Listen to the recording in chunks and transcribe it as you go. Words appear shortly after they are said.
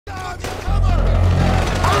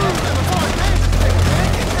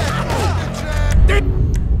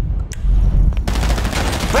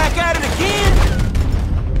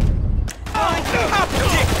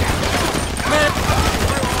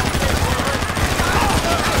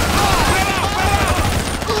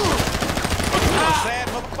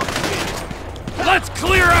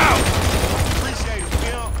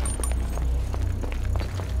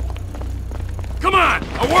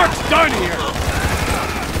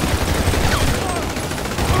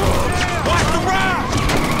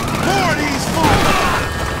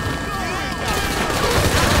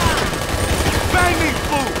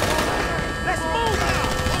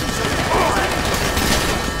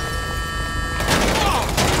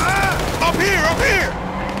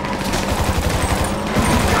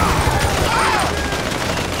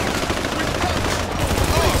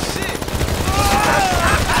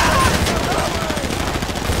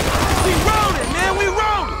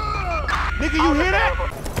Nigga, you hear that?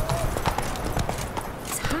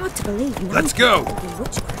 It's hard to believe. Let's go.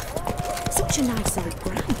 Witchcraft. Such a nice old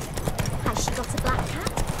grand. Has she got a black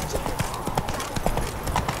cat?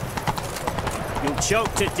 You'll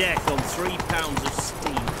choke to death on 3 pounds of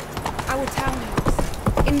steam. Our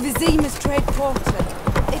townhouse. In Vizima's trade quarter.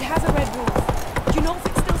 It has a red roof. Do you know if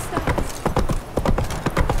it still stands?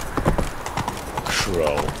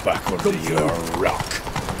 Crawl back under your rock.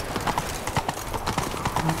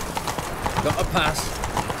 Got a pass?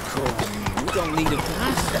 Cool. You don't need a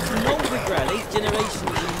pass. No regret, 8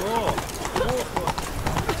 generations and more.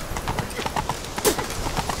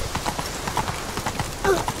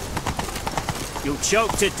 You'll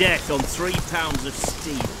choke to death on 3 pounds of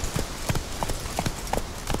steam.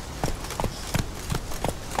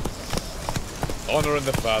 Honor in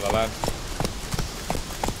the fatherland.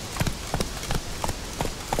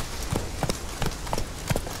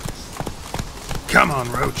 Come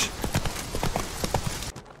on, Roach.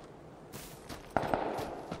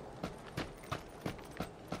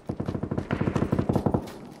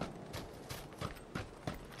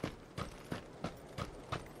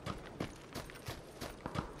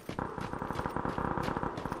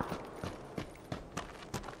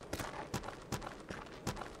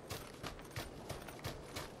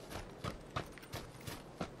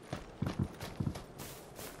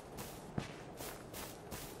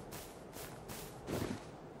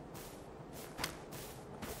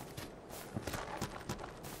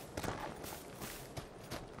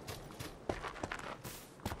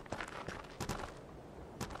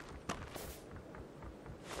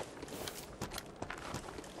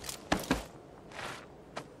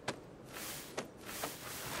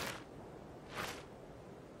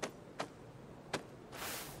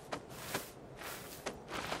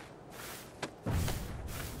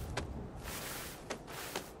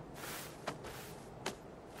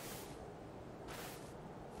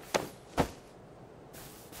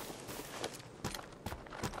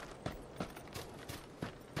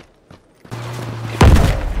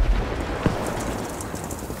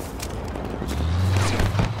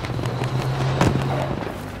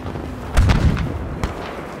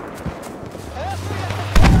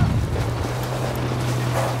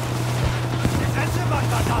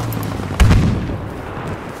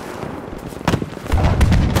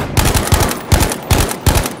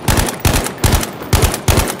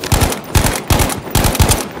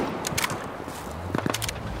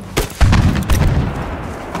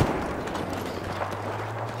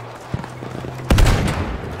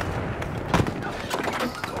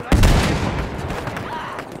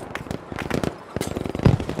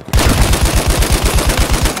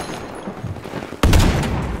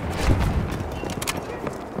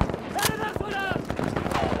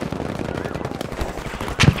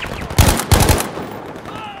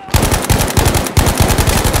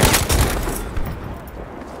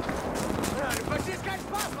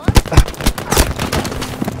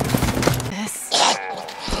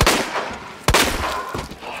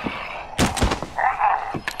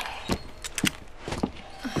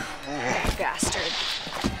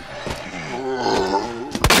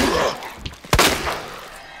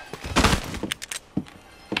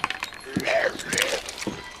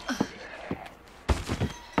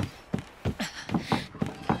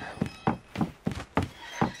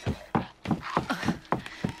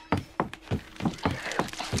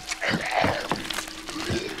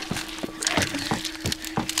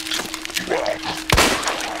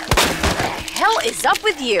 What is up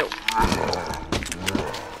with you?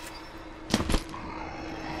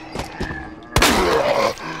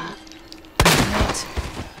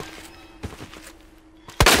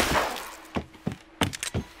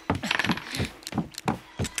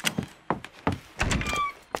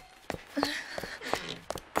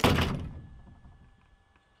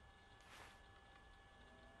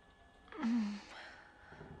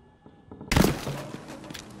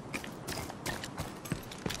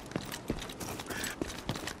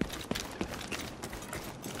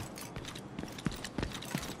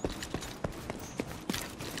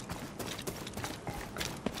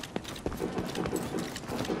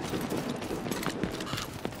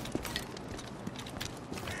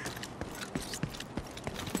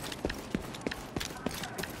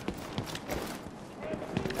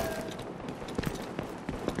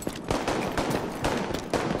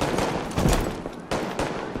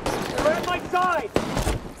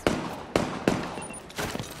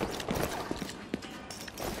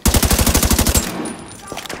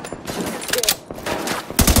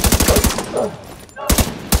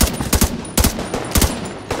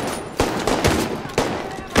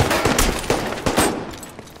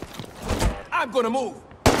 I'm gonna move.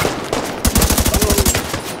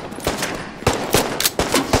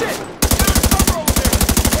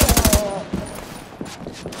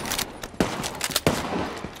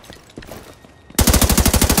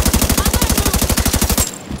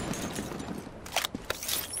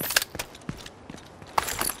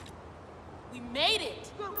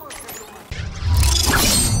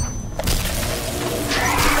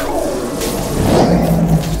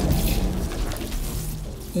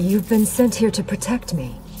 You've been sent here to protect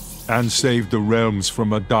me. And save the realms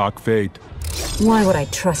from a dark fate. Why would I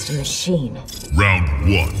trust a machine?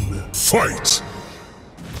 Round 1. Fight!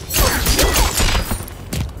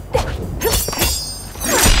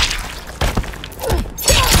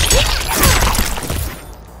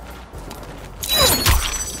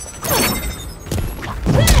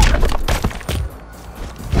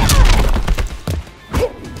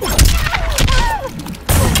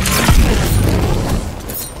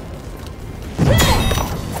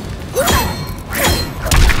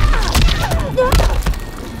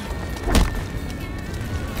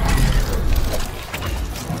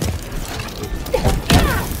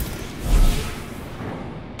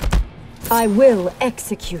 I will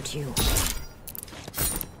execute you.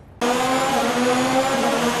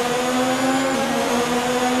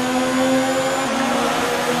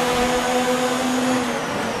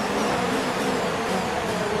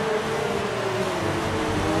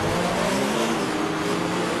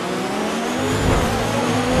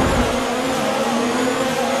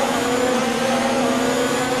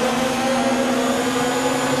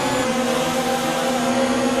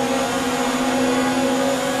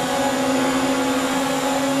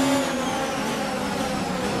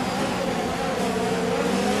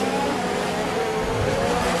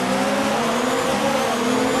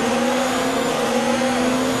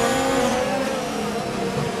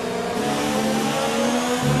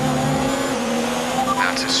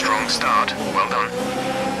 That's a strong start. Well done.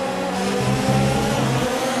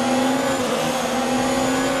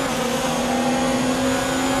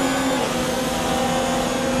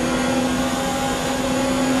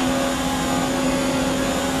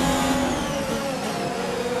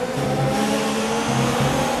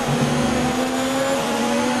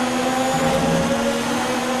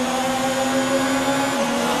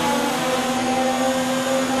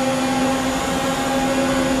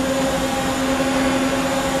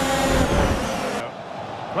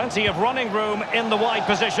 Plenty of running room in the wide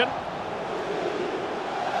position.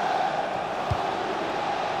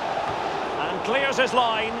 And clears his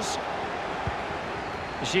lines.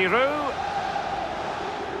 Giroud.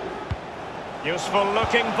 Useful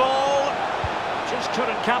looking ball. Just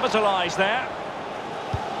couldn't capitalise there.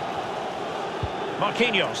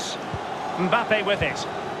 Marquinhos. Mbappe with it.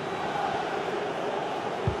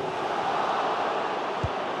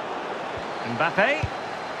 Mbappe.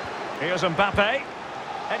 Here's Mbappe.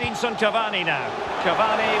 Edinson Cavani now.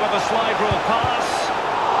 Cavani with a slide rule pass.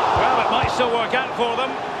 Well, it might still work out for them.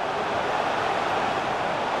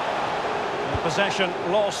 And possession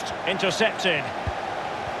lost, intercepted.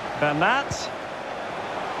 Bernat.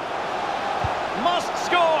 Must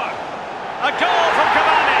score! A goal from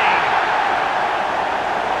Cavani!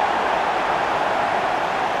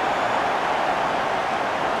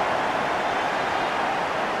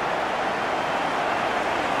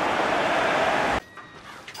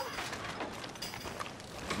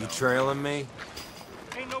 You trailing me?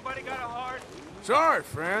 Ain't nobody got a heart. Sorry,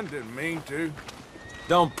 friend. Didn't mean to.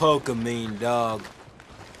 Don't poke a mean dog.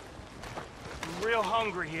 I'm real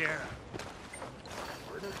hungry here.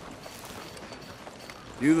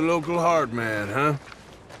 You the local hard man, huh?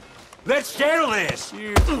 Let's settle this!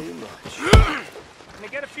 You too much. Can I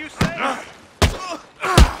get a few seconds?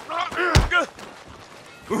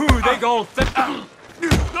 Ooh, they gon'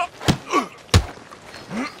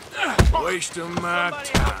 wasting my Somebody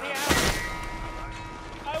time. help me out.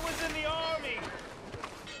 I was in the army.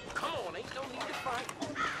 Come on, ain't no need to fight.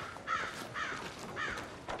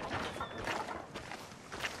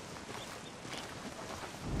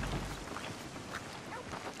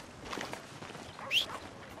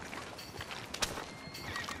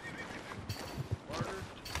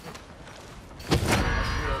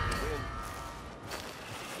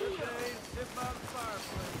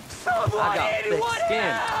 I got thick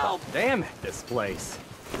skin. Damn it, this place.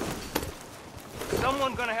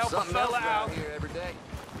 Someone gonna help a fella out. here every day.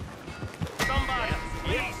 Somebody,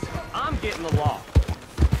 please. I'm getting the law.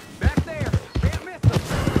 Back there. Can't miss them.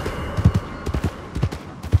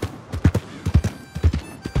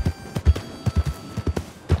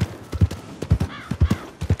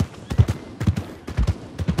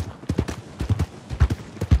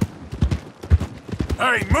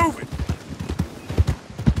 Hey, move it!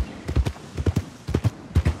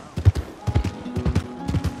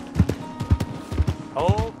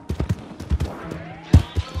 Hold